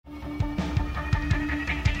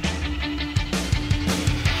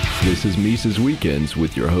This is Mises Weekends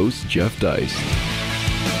with your host, Jeff Deist.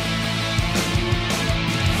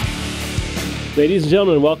 Ladies and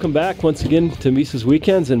gentlemen, welcome back once again to Mises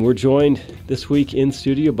Weekends, and we're joined this week in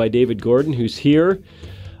studio by David Gordon, who's here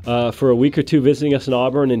for a week or two visiting us in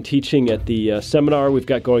Auburn and teaching at the seminar we've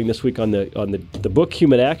got going this week on the book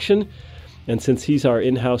Human Action. And since he's our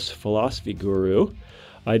in-house philosophy guru,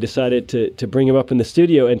 I decided to bring him up in the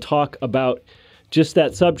studio and talk about just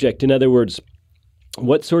that subject. In other words,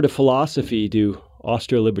 what sort of philosophy do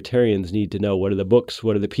Austro-libertarians need to know? What are the books?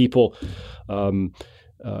 What are the people?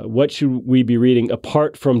 What should we be reading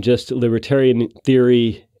apart from just libertarian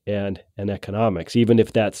theory and economics, even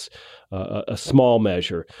if that's a small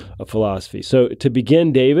measure of philosophy? So to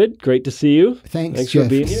begin, David, great to see you. Thanks for Jeff.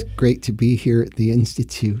 being here. It's great to be here at the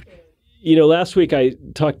Institute. You know, last week I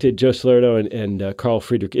talked to Joe Salerno and Carl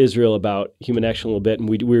Friedrich Israel about Human Action a little bit, and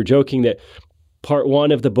we were joking that part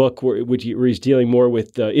one of the book, where he's dealing more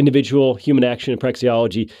with individual human action and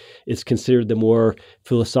praxeology, is considered the more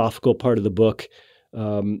philosophical part of the book.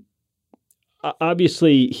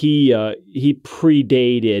 Obviously, Mises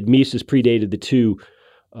predated the two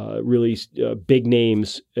really big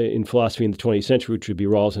names in philosophy in the 20th century, which would be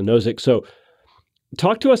Rawls and Nozick. So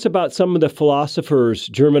talk to us about some of the philosophers,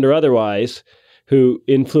 German or otherwise, who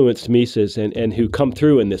influenced Mises and who come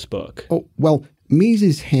through in this book. Oh, well,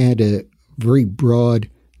 Mises had a very broad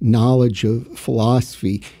knowledge of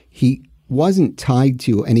philosophy. He wasn't tied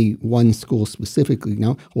to any one school specifically.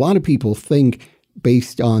 Now, a lot of people think,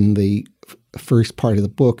 based on the first part of the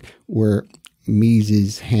book, where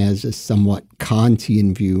Mises has a somewhat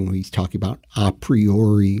Kantian view, and he's talking about a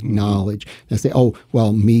priori knowledge. They say, oh,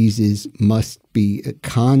 well, Mises must be a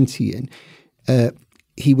Kantian.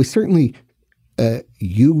 He was certainly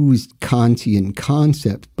used Kantian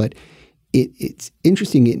concepts, but it's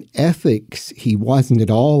interesting, in ethics, he wasn't at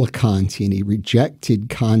all a Kantian. He rejected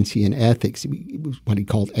Kantian ethics. It was what he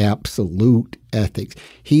called absolute ethics.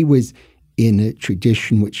 He was in a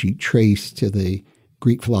tradition which he traced to the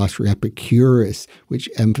Greek philosopher Epicurus, which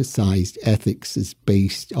emphasized ethics as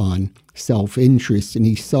based on self-interest, and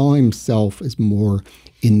he saw himself as more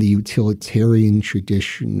in the utilitarian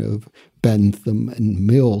tradition of Bentham and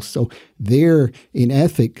Mill. So there, in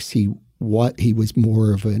ethics, he was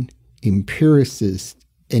more of an empiricist,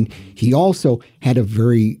 and he also had a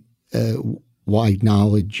very wide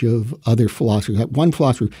knowledge of other philosophers. One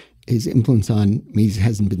philosopher, his influence on Mises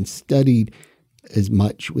hasn't been studied as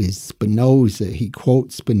much, was Spinoza. He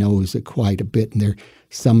quotes Spinoza quite a bit, and there are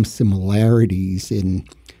some similarities in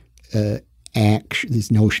action, this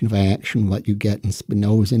notion of action, what you get in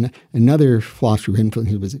Spinoza. And another philosopher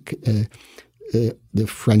influence was the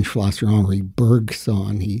French philosopher Henri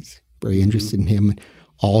Bergson. He's very interested in him.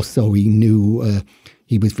 Also, he knew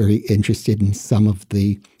he was very interested in some of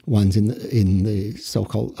the ones in the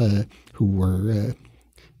so-called who were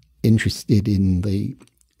interested in the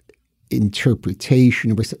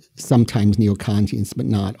interpretation, or sometimes neo-Kantians, but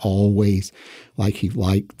not always. Like he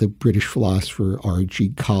liked the British philosopher R.G.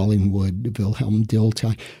 Collingwood, Wilhelm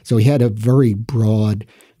Dilthey. So he had a very broad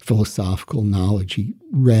philosophical knowledge. He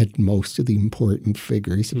read most of the important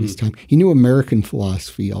figures of his time. He knew American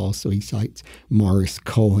philosophy also. He cites Morris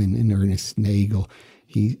Cohen and Ernest Nagel.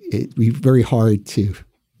 It'd be very hard to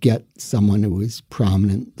get someone who was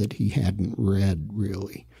prominent that he hadn't read,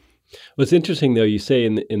 really. Well, it's interesting, though, you say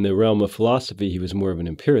in the realm of philosophy, he was more of an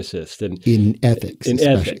empiricist. And in ethics. In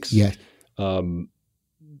ethics. Yes.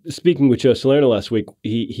 Speaking with Joe Salerno last week,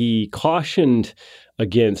 he cautioned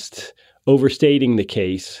against overstating the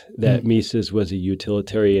case that Mises was a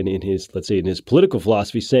utilitarian in his political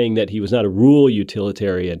philosophy, saying that he was not a rule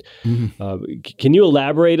utilitarian. Can you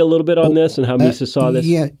elaborate a little bit on this and how Mises saw this?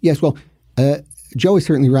 Yes. Well, Joe is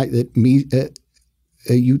certainly right that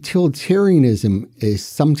utilitarianism is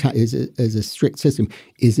sometimes, as a strict system,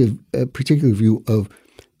 is a particular view of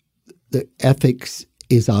the ethics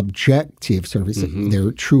is objective. Sort of, there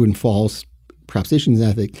are true and false propositions in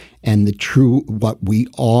ethics, and the true, what we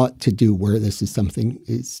ought to do, where this is something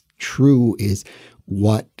is true, is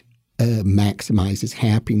what maximizes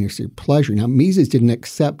happiness or pleasure. Now, Mises didn't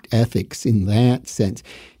accept ethics in that sense.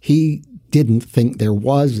 He didn't think there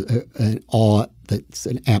was an ought that's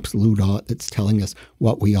an absolute ought that's telling us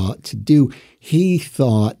what we ought to do. He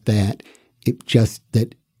thought that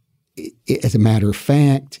as a matter of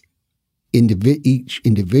fact, each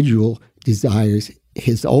individual desires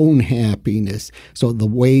his own happiness. So the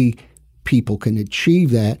way people can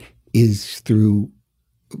achieve that is through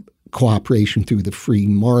cooperation through the free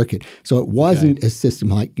market. So it wasn't a system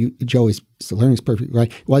like Joe Salerno is perfectly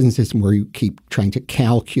right. It wasn't a system where you keep trying to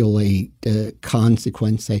calculate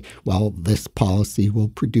consequence, say, well, this policy will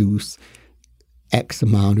produce X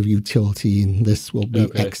amount of utility, and this will be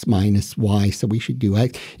X minus Y, so we should do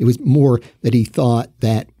X. It was more that he thought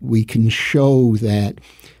that we can show that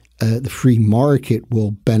the free market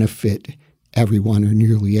will benefit everyone or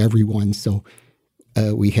nearly everyone, so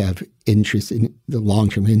we have interest in the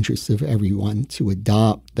long-term interests of everyone to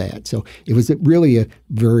adopt that. So it was really a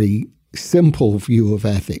very simple view of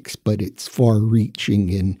ethics, but it's far-reaching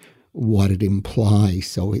in what it implies.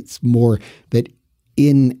 So it's more that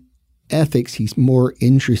in ethics, he's more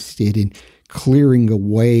interested in clearing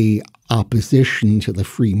away opposition to the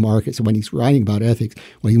free market. So when he's writing about ethics,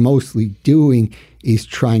 what he's mostly doing is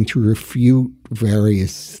trying to refute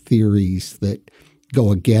various theories that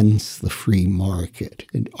go against the free market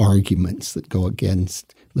and arguments that go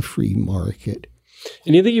against the free market.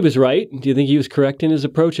 And do you think he was right? Do you think he was correct in his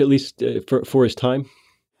approach, at least for his time?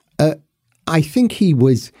 I think he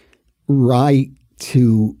was right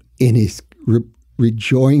in his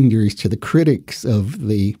rejoinders to the critics of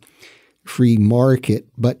the free market,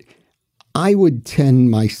 but I would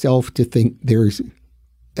tend myself to think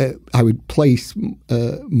I would place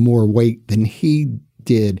more weight than he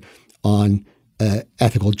did on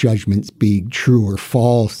ethical judgments being true or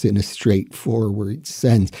false in a straightforward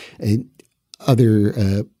sense. And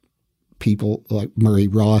other people like Murray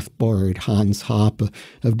Rothbard, Hans Hoppe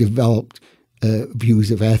have developed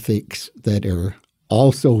views of ethics that are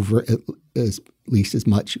also at least as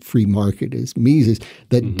much free market as Mises,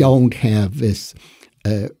 that don't have this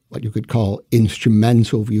what you could call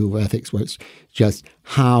instrumental view of ethics, where it's just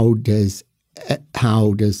how does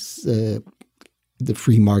the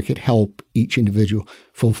free market help each individual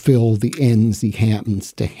fulfill the ends he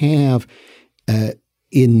happens to have.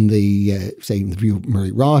 In the view of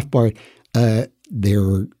Murray Rothbard, there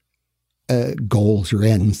are goals or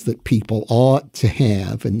ends that people ought to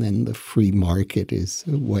have, and then the free market is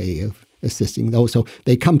a way of assisting those. So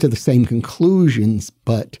they come to the same conclusions,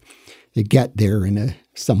 but they get there in a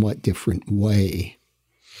somewhat different way.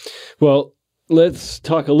 Well, let's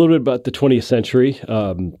talk a little bit about the 20th century.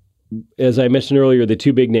 As I mentioned earlier, the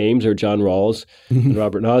two big names are John Rawls and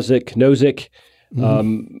Robert Nozick.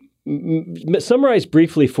 Summarize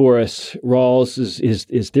briefly for us Rawls'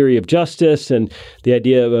 his theory of justice and the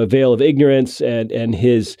idea of a veil of ignorance and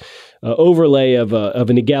his overlay of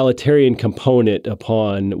an egalitarian component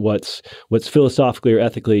upon what's philosophically or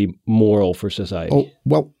ethically moral for society. Oh,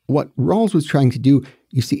 well, what Rawls was trying to do,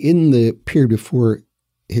 you see, in the period before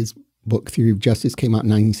his book Theory of Justice came out in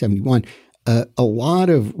 1971, a lot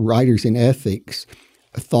of writers in ethics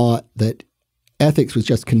thought that ethics was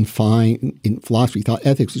just confined, in philosophy, thought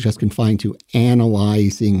ethics was just confined to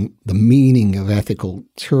analyzing the meaning of ethical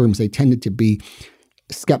terms. They tended to be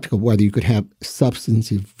skeptical whether you could have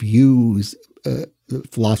substantive views,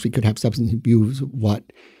 philosophy could have substantive views of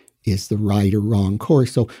what is the right or wrong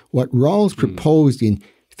course. So what Rawls proposed in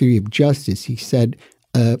Theory of Justice, he said,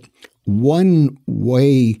 one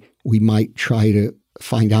way we might try to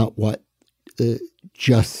find out what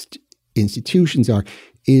just institutions are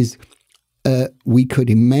is we could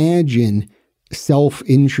imagine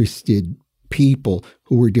self-interested people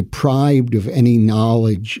who were deprived of any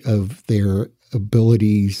knowledge of their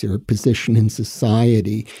abilities or position in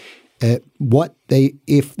society,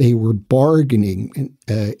 if they were bargaining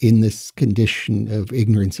in this condition of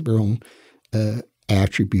ignorance of their own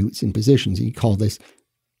attributes and positions. He called this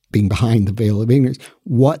being behind the veil of ignorance,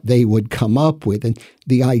 what they would come up with. And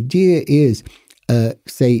the idea is,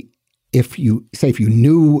 if you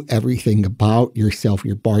knew everything about yourself,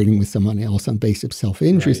 you're bargaining with someone else on the basis of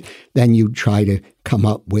self-interest, then you'd try to come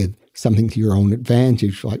up with something to your own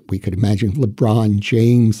advantage. Like we could imagine LeBron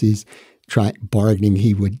James is bargaining,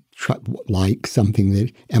 he would like something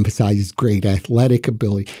that emphasizes great athletic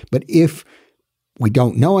ability. But if we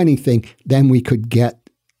don't know anything, then we could get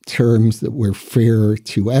terms that were fair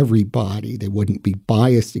to everybody. They wouldn't be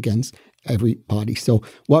biased against everybody. So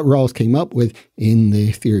what Rawls came up with in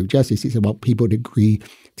the Theory of Justice, he said, well, people would agree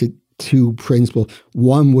to two principles.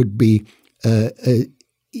 One would be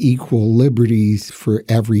equal liberties for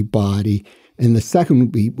everybody. And the second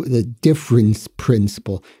would be the difference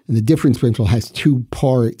principle. And the difference principle has two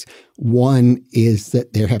parts. One is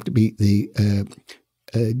that there have to be the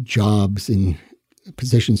jobs and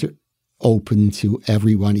positions are open to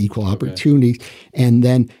everyone, equal opportunities. And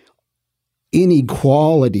then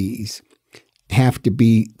inequalities have to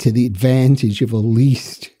be to the advantage of a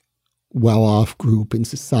least well-off group in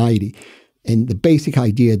society. And the basic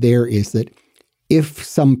idea there is that if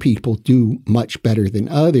some people do much better than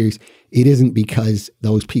others, it isn't because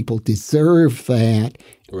those people deserve that.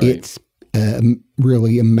 Right. It's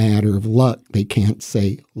really a matter of luck. They can't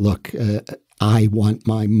say, look, I want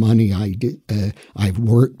my money. I've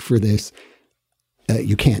worked for this.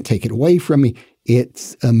 you can't take it away from me.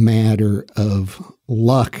 It's a matter of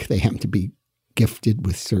luck. They happen to be gifted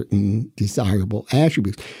with certain desirable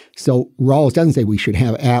attributes. So Rawls doesn't say we should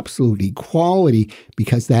have absolute equality,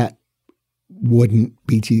 because that wouldn't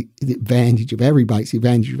be to the advantage of everybody. It's the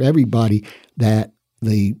advantage of everybody that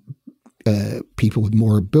the people with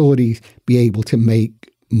more abilities be able to make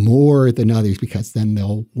more than others, because then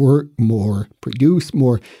they'll work more, produce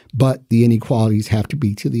more, but the inequalities have to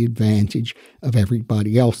be to the advantage of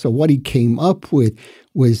everybody else. So what he came up with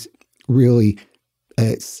was really,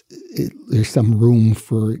 there's some room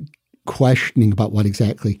for questioning about what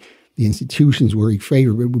exactly the institutions were he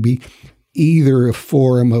favored. It would be either a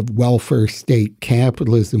form of welfare state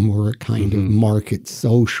capitalism or a kind of market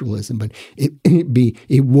socialism, but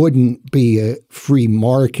it wouldn't be a free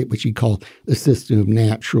market, which he called the system of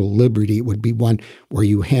natural liberty. It would be one where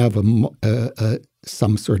you have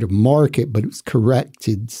some sort of market, but it's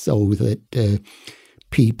corrected so that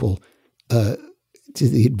people, to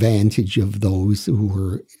the advantage of those who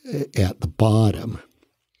were at the bottom.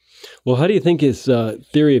 Well, how do you think his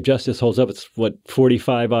theory of justice holds up? It's,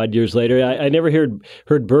 45 odd years later? I never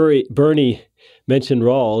heard Bernie mention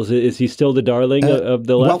Rawls. Is he still the darling of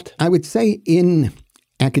the left? Well, I would say in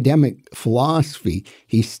academic philosophy,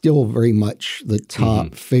 he's still very much the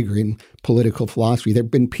top figure in political philosophy. There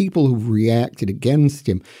have been people who've reacted against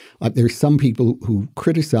him. There's some people who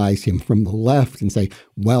criticize him from the left and say,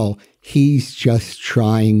 well, he's just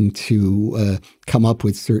trying to come up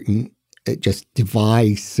with certain just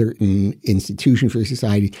devise certain institutions for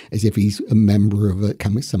society as if he's a member of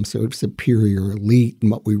some sort of superior elite,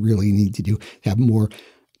 and what we really need to do have more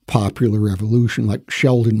popular revolution. Like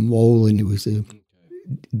Sheldon Wolin,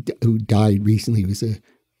 who died recently, was a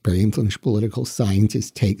very influential political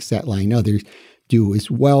scientist, takes that line. Others do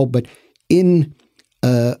as well. But in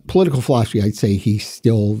political philosophy, I'd say he's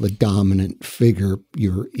still the dominant figure.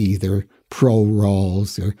 You're either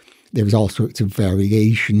pro-Rawls, or there's all sorts of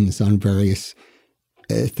variations on various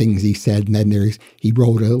things he said. And then he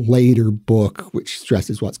wrote a later book which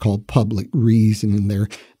stresses what's called public reason, and there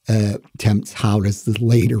attempts how does the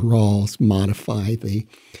later Rawls modify the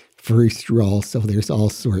first Rawls. So there's all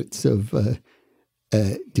sorts of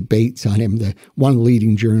debates on him. One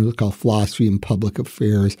leading journal called Philosophy and Public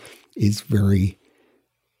Affairs is very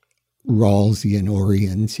Rawlsian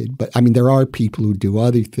oriented. But I mean, there are people who do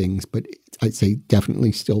other things, but I'd say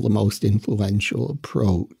definitely still the most influential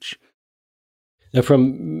approach. Now,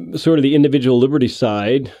 from sort of the individual liberty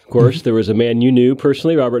side, of course, there was a man you knew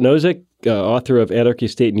personally, Robert Nozick, author of Anarchy,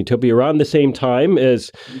 State, and Utopia, around the same time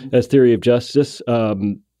as Theory of Justice.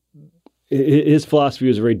 His philosophy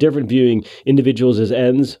was very different, viewing individuals as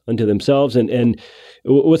ends unto themselves. And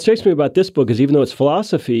what strikes me about this book is, even though it's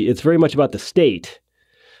philosophy, it's very much about the state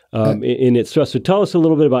in its thrust. So tell us a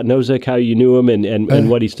little bit about Nozick, how you knew him, and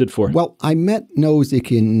what he stood for. Well, I met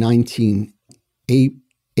Nozick in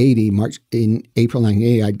 1980, in April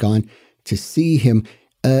 1980. I'd gone to see him.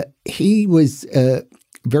 He was a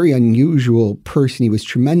very unusual person. He was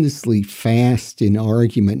tremendously fast in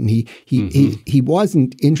argument, and he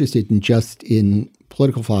wasn't interested in just in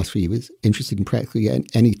political philosophy. He was interested in practically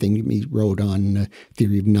anything. He wrote on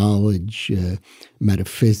theory of knowledge,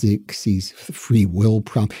 metaphysics. He's free will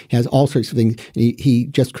problem. He has all sorts of things. He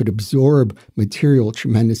just could absorb material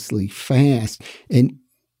tremendously fast. And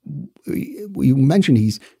you mentioned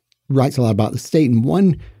he writes a lot about the state, and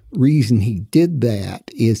one reason he did that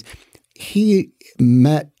is he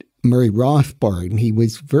met Murray Rothbard, and he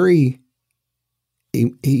was very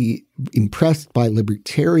impressed by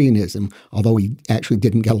libertarianism, although he actually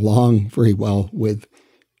didn't get along very well with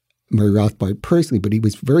Murray Rothbard personally, but he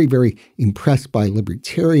was very, very impressed by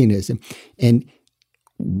libertarianism. And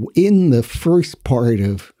in the first part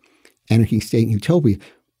of Anarchy, State, and Utopia,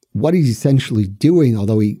 what he's essentially doing,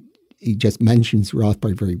 although he just mentions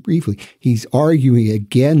Rothbard very briefly, he's arguing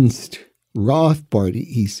against Rothbard.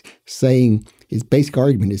 He's saying his basic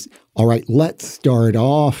argument is, all right, let's start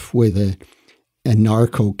off with a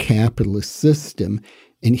anarcho-capitalist system.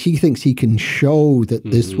 And he thinks he can show that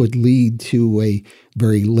this would lead to a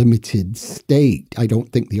very limited state. I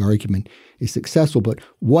don't think the argument is successful, but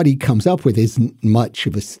what he comes up with isn't much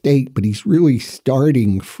of a state, but he's really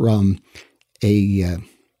starting from a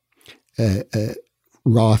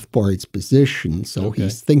Rothbard's position. So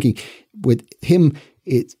he's thinking with him,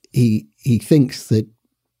 he thinks that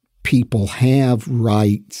people have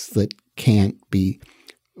rights that can't be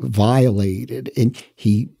violated, and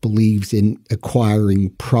he believes in acquiring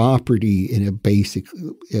property in a basic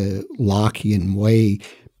Lockean way,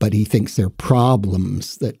 but he thinks there are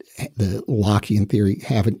problems that the Lockean theory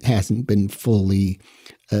hasn't been fully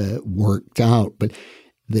worked out. But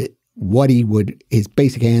his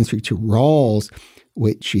basic answer to Rawls,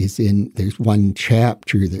 which is there's one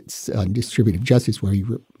chapter that's on distributive justice where he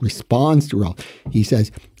responds to Rawls. He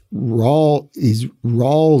says, Rawls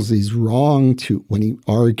is wrong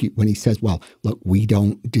when he says, well, look, we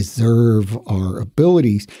don't deserve our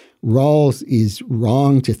abilities. Rawls is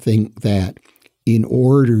wrong to think that in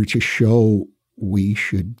order to show we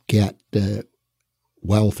should get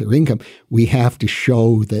wealth or income, we have to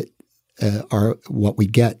show that what we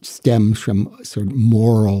get stems from sort of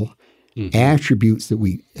moral attributes that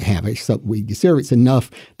we have, so we deserve. It's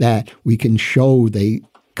enough that we can show they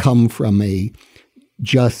come from a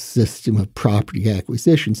just system of property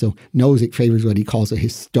acquisition. So Nozick favors what he calls a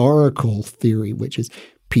historical theory, which is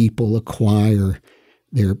people acquire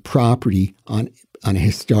their property on a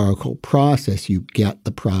historical process. You get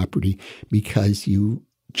the property because you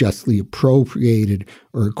justly appropriated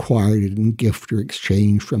or acquired it in gift or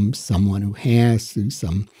exchange from someone who has through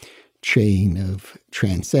some chain of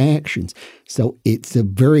transactions. So it's the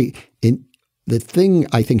thing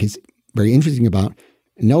I think is very interesting about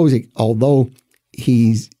Nozick, although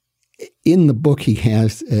he's in the book, he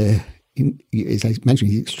has, as I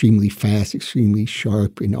mentioned, he's extremely fast, extremely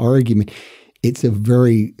sharp in argument. It's a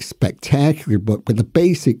very spectacular book, but the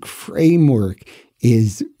basic framework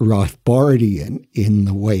is Rothbardian in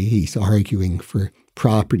the way he's arguing for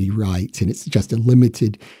property rights. And it's just a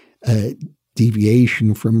limited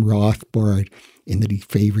deviation from Rothbard in that he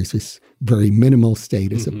favors this very minimal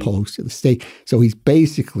state as opposed to the state. So he's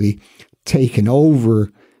basically taken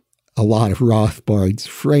over a lot of Rothbard's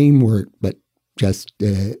framework, but just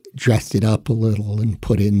dressed it up a little and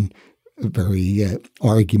put in very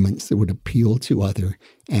arguments that would appeal to other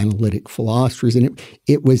analytic philosophers. And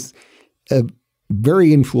it was a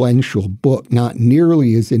very influential book, not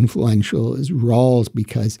nearly as influential as Rawls's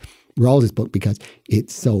book because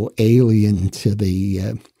it's so alien to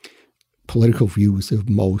the political views of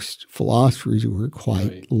most philosophers who were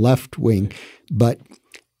quite left-wing. But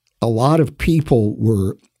a lot of people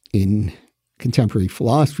in contemporary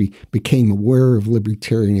philosophy became aware of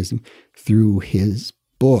libertarianism through his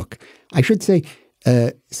book. I should say,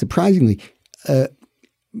 surprisingly,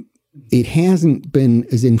 it hasn't been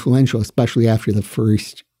as influential, especially after the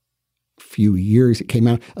first few years it came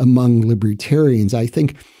out, among libertarians. I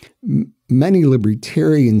think many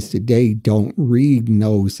libertarians today don't read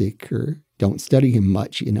Nozick or don't study him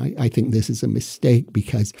much. And I think this is a mistake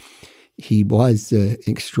because he was an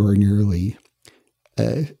extraordinarily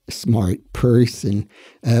smart person.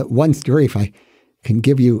 One story, if I can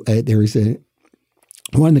give you, there's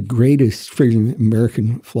one of the greatest figures in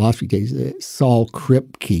American philosophy days, Saul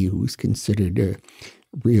Kripke, who's considered a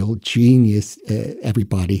real genius.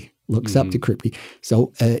 Everybody looks up to Kripke.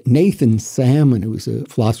 So Nathan Salmon, who was a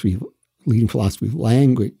leading philosopher of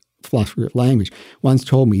language, once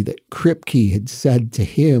told me that Kripke had said to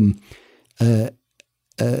him,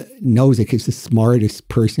 Nozick is the smartest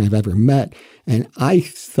person I've ever met. And I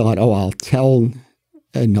thought, I'll tell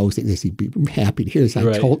Nozick this. He'd be happy to hear this.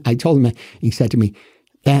 I told him that. He said to me,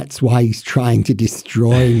 that's why he's trying to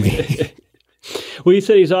destroy me. Well, you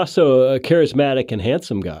said he's also a charismatic and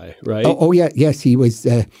handsome guy, right? Yeah. Yes, he was.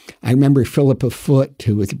 I remember Philippa Foot,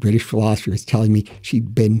 who was a British philosopher, was telling me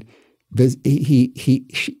she'd been,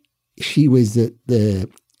 she was at the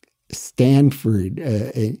Stanford,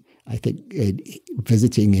 I think,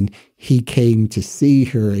 visiting, and he came to see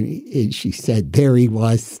her, and she said, there he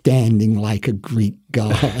was standing like a Greek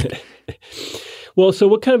god. Well, so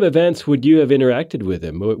what kind of events would you have interacted with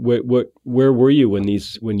him? Where were you when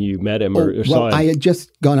you met him or saw him? I had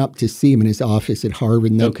just gone up to see him in his office at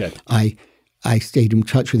Harvard. And then I stayed in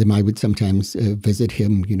touch with him. I would sometimes visit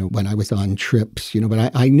him, when I was on trips,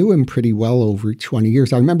 but I knew him pretty well over 20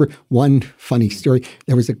 years. I remember one funny story.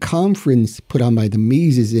 There was a conference put on by the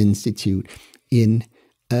Mises Institute in,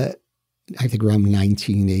 I think around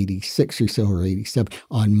 1986 or so, or 87,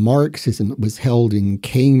 on Marxism. It was held in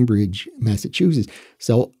Cambridge, Massachusetts.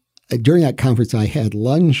 So during that conference, I had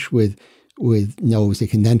lunch with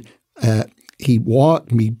Nozick, and then he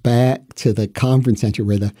walked me back to the conference center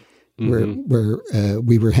where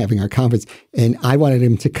we were having our conference, and I wanted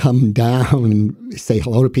him to come down and say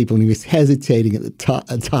hello to people, and he was hesitating at the top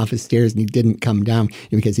of the stairs, and he didn't come down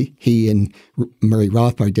because he and Murray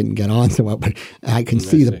Rothbard didn't get on so well. But I can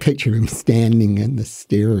see the picture of him standing in the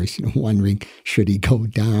stairs, wondering should he go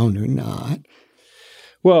down or not.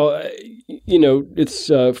 Well, it's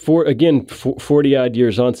 40-odd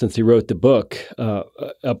years on since he wrote the book.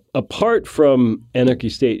 Apart from Anarchy,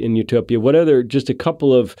 State, and Utopia, what other, just a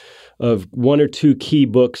couple of one or two key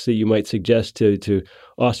books that you might suggest to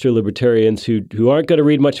Austro-libertarians who aren't going to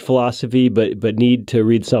read much philosophy but need to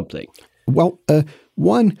read something? Well,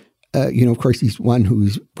 one, of course, he's one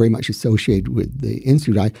who's very much associated with the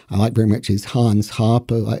Institute. I like very much his Hans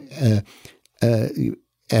Hoppe,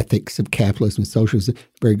 Ethics of Capitalism and Socialism,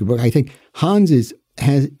 very good book. I think Hans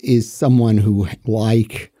is someone who,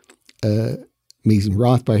 like Mises and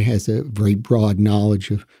Rothbard, has a very broad knowledge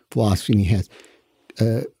of philosophy, and he has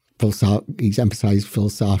he's emphasized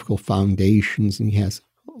philosophical foundations, and he has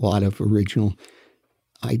a lot of original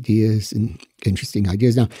ideas and interesting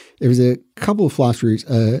ideas. Now, there's a couple of philosophers,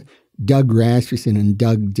 Doug Rasmussen and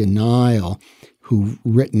Doug Denial, who've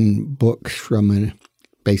written books from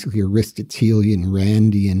basically Aristotelian,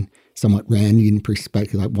 Randian, somewhat Randian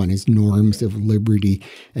perspective. Like one is Norms of Liberty.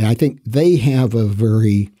 And I think they have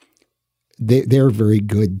they're very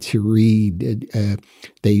good to read.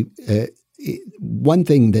 One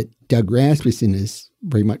thing that Doug Rasmussen has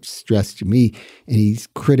very much stressed to me, and he's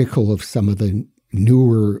critical of some of the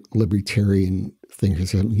newer libertarian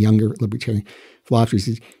thinkers, some younger libertarian philosophers,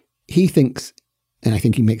 is he thinks, and I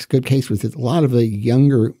think he makes a good case with it, a lot of the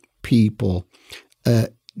younger people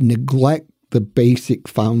neglect the basic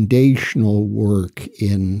foundational work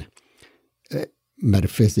in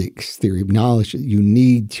metaphysics, theory of knowledge, that you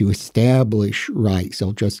need to establish rights.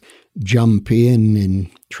 They'll just jump in and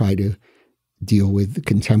try to deal with the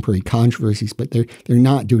contemporary controversies, but they're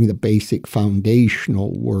not doing the basic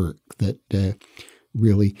foundational work that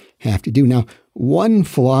really have to do. Now, one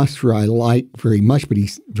philosopher I like very much, but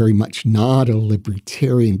he's very much not a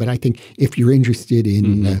libertarian, but I think if you're interested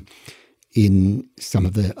in some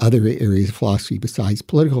of the other areas of philosophy besides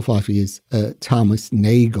political philosophy, is Thomas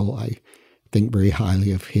Nagel. I think very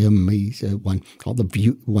highly of him. He's one called The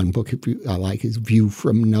View. One book I like is View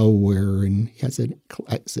from Nowhere, and he has a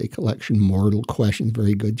collection, Mortal Questions,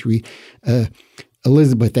 very good to read.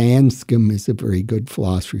 Elizabeth Anscombe is a very good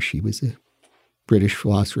philosopher. She was a British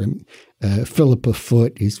philosopher. Philippa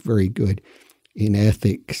Foot is very good in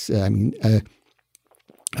ethics. I'm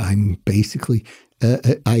basically,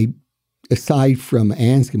 aside from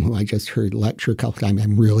Anscombe, who I just heard lecture a couple times,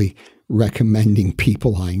 I'm really recommending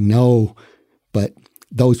people I know, but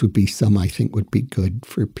those would be some I think would be good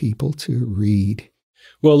for people to read.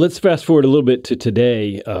 Well, let's fast forward a little bit to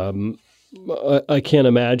today. I can't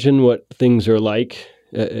imagine what things are like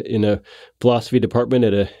in a philosophy department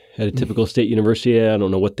at a typical state university. I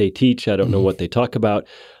don't know what they teach. I don't know what they talk about.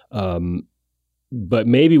 But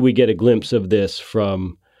maybe we get a glimpse of this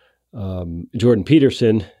from Jordan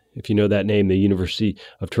Peterson, if you know that name, the University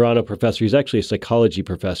of Toronto professor. He's actually a psychology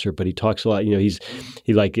professor, but he talks a lot.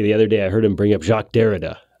 He like the other day I heard him bring up Jacques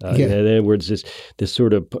Derrida. In other words, this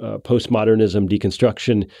sort of postmodernism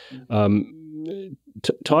deconstruction.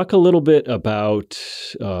 Talk a little bit about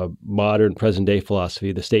modern present-day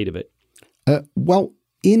philosophy, the state of it. Well,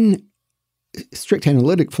 in strict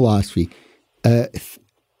analytic philosophy,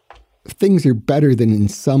 things are better than in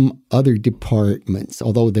some other departments,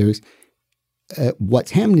 although there's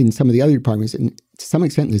what's happened in some of the other departments, and to some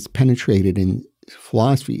extent this penetrated in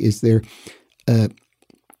philosophy, is there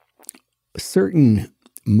certain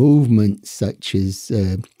movements such as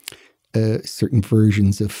certain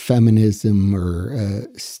versions of feminism or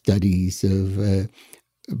studies of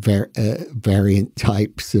variant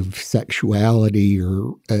types of sexuality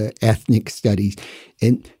or ethnic studies.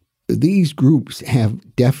 And these groups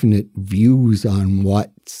have definite views on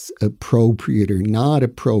what's appropriate or not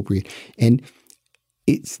appropriate. And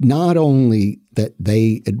it's not only that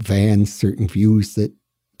they advance certain views that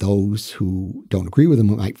those who don't agree with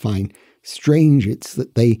them might find strange, it's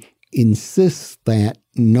that they insist that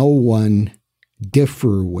no one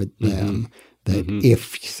differ with them. That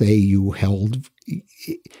if, say, you held,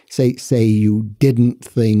 say you didn't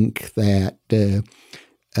think that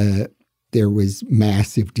there was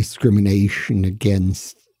massive discrimination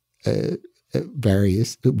against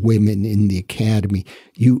various women in the academy,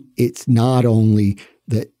 it's not only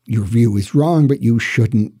that your view is wrong, but you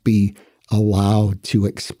shouldn't be allowed to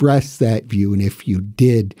express that view. And if you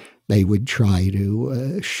did, they would try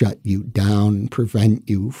to shut you down and prevent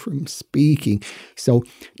you from speaking. So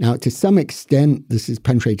now, to some extent, this is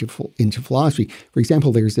penetrated into philosophy. For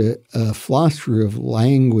example, there's a philosopher of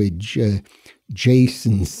language,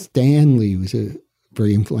 Jason Stanley, who's a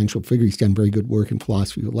very influential figure. He's done very good work in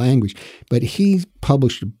philosophy of language. But he's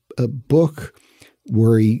published a book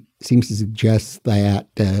where he seems to suggest that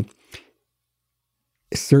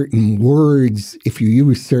certain words, if you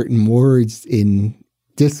use certain words in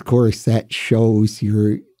discourse, that shows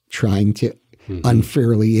you're trying to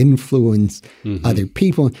unfairly influence other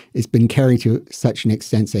people. It's been carried to such an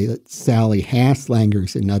extent, say, that Sally Haslanger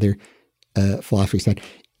is another philosopher, said,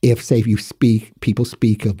 if, say, people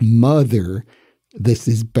speak of mother, this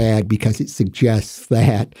is bad because it suggests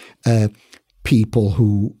that people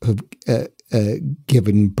who have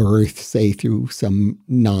given birth, say, through some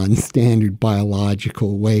non-standard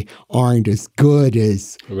biological way, aren't as good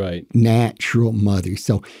as natural mothers.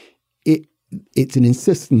 So it's an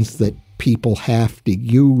insistence that people have to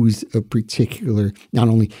use a particular, not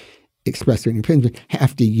only express certain opinions, but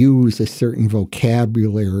have to use a certain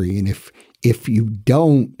vocabulary. And if you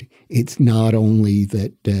don't, it's not only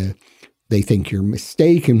that they think you're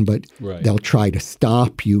mistaken, but they'll try to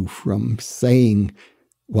stop you from saying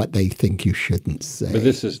what they think you shouldn't say. But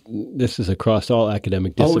this is across all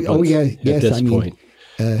academic disciplines. Yes. At this point.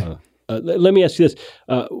 Let me ask you this: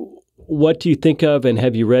 what do you think of, and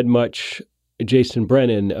have you read much Jason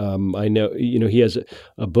Brennan? I know he has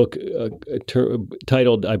a book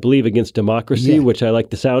titled, I believe, Against Democracy, which I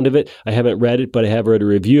like the sound of it. I haven't read it, but I have read a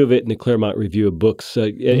review of it in the Claremont Review of Books.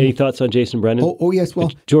 Any thoughts on Jason Brennan? Oh yes,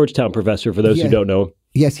 well, Georgetown professor, for those who don't know.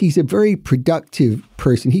 Yes, he's a very productive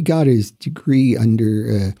person. He got his degree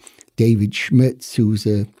under David Schmitz, who's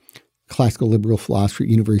a classical liberal philosopher at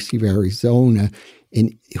University of Arizona,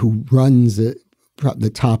 and who runs the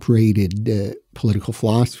top-rated political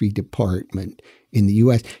philosophy department in the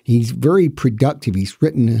U.S. He's very productive. He's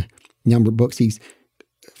written a number of books. He's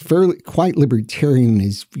quite libertarian in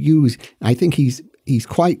his views. I think he's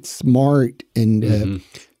quite smart and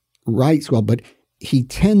writes well, but he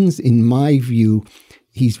tends, in my view,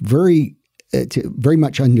 he's very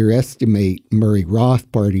much underestimate Murray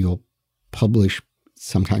Rothbard. He'll publish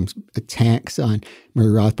sometimes attacks on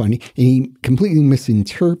Murray Rothbard, and he completely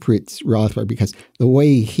misinterprets Rothbard, because the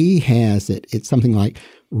way he has it, it's something like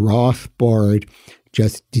Rothbard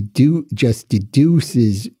just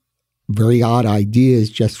deduces very odd ideas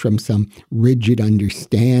just from some rigid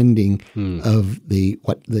understanding of the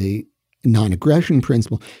non-aggression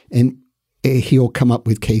principle, and he'll come up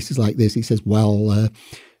with cases like this. He says, well,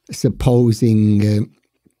 supposing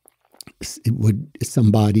would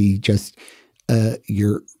somebody just,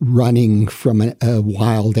 you're running from a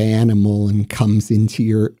wild animal and comes into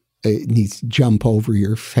your, needs to jump over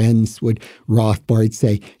your fence, would Rothbard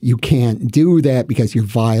say, you can't do that because you're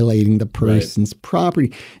violating the person's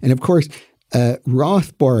property? And of course,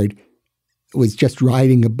 Rothbard was just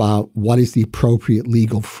writing about what is the appropriate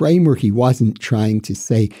legal framework. He wasn't trying to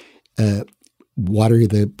say, what are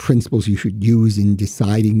the principles you should use in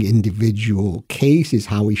deciding individual cases,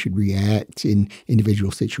 how we should react in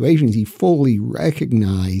individual situations. He fully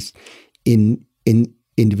recognized in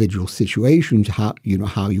individual situations how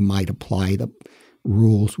you might apply the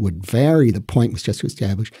rules would vary. The point was just to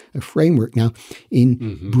establish a framework. Now,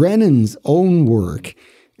 in Brennan's own work,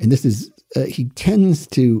 and this is he tends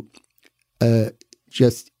to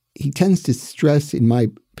stress, in my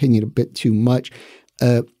opinion, a bit too much.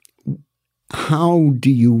 How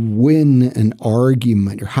do you win an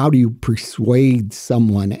argument, or how do you persuade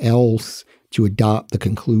someone else to adopt the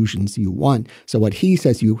conclusions you want? So what he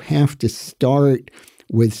says, you have to start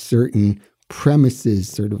with certain premises,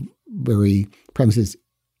 sort of very premises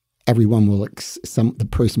everyone will, the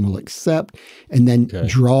person will accept, and then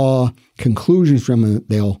draw conclusions from them that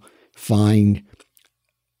they'll find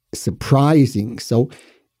surprising. So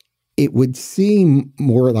it would seem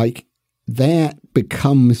more like that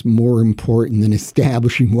becomes more important than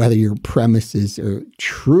establishing whether your premises are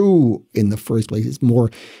true in the first place. It's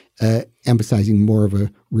more emphasizing more of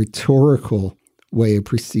a rhetorical way of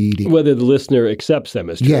proceeding. Whether the listener accepts them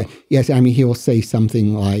as true. Yeah, yes. I mean, he'll say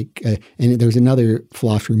something like, and there's another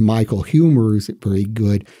philosopher, Michael Huemer, who's very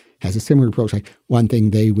good, has a similar approach. Like, one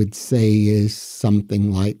thing they would say is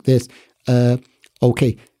something like this.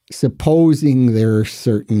 Okay, supposing there are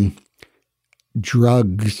certain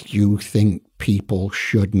drugs you think people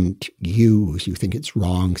shouldn't use, you think it's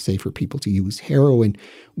wrong, say, for people to use heroin,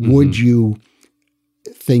 would you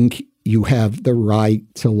think you have the right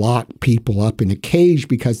to lock people up in a cage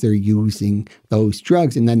because they're using those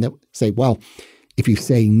drugs? And then they'll say, well, if you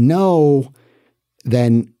say no,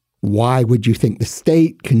 then why would you think the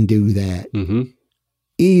state can do that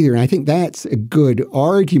either? And I think that's a good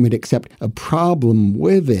argument, except a problem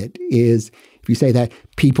with it is, if you say that,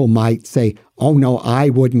 people might say, oh, no, I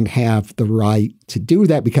wouldn't have the right to do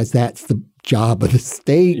that because that's the job of the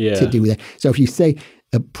state to do that. So if you say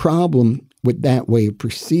a problem with that way of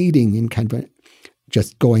proceeding and kind of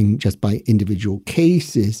just going just by individual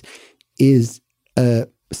cases is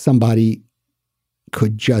somebody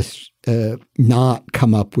could just not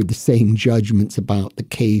come up with the same judgments about the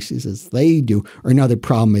cases as they do. Or another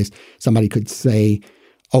problem is somebody could say,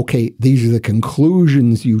 okay, these are the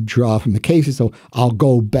conclusions you draw from the cases, so I'll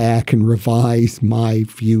go back and revise my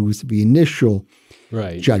views of the initial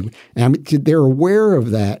judgment. And I mean, they're aware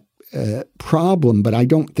of that problem, but I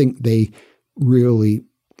don't think they really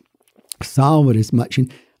solve it as much.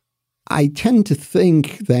 And I tend to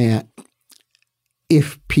think that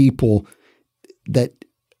if people that,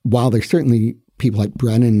 while there's certainly people like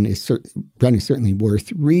Brennan is certainly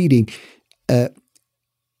worth reading,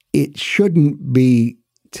 it shouldn't be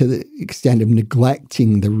to the extent of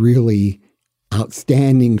neglecting the really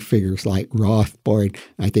outstanding figures like Rothbard.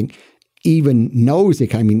 I think even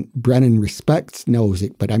Nozick, I mean, Brennan respects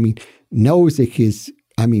Nozick, but I mean, Nozick is,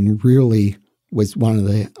 I mean, really was one of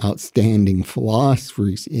the outstanding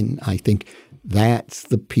philosophers, and I think that's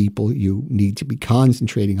the people you need to be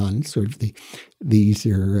concentrating on. Sort of these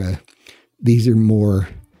are more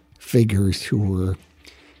figures who are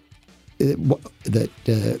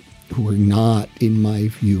who are not, in my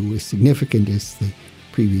view, as significant as the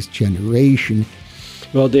previous generation.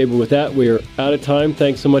 Well, David, with that, we're out of time.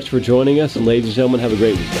 Thanks so much for joining us, and ladies and gentlemen, have a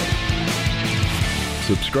great weekend.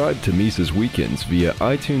 Subscribe to Mises Weekends via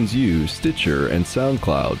iTunes U, Stitcher, and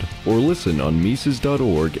SoundCloud, or listen on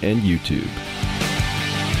Mises.org and YouTube.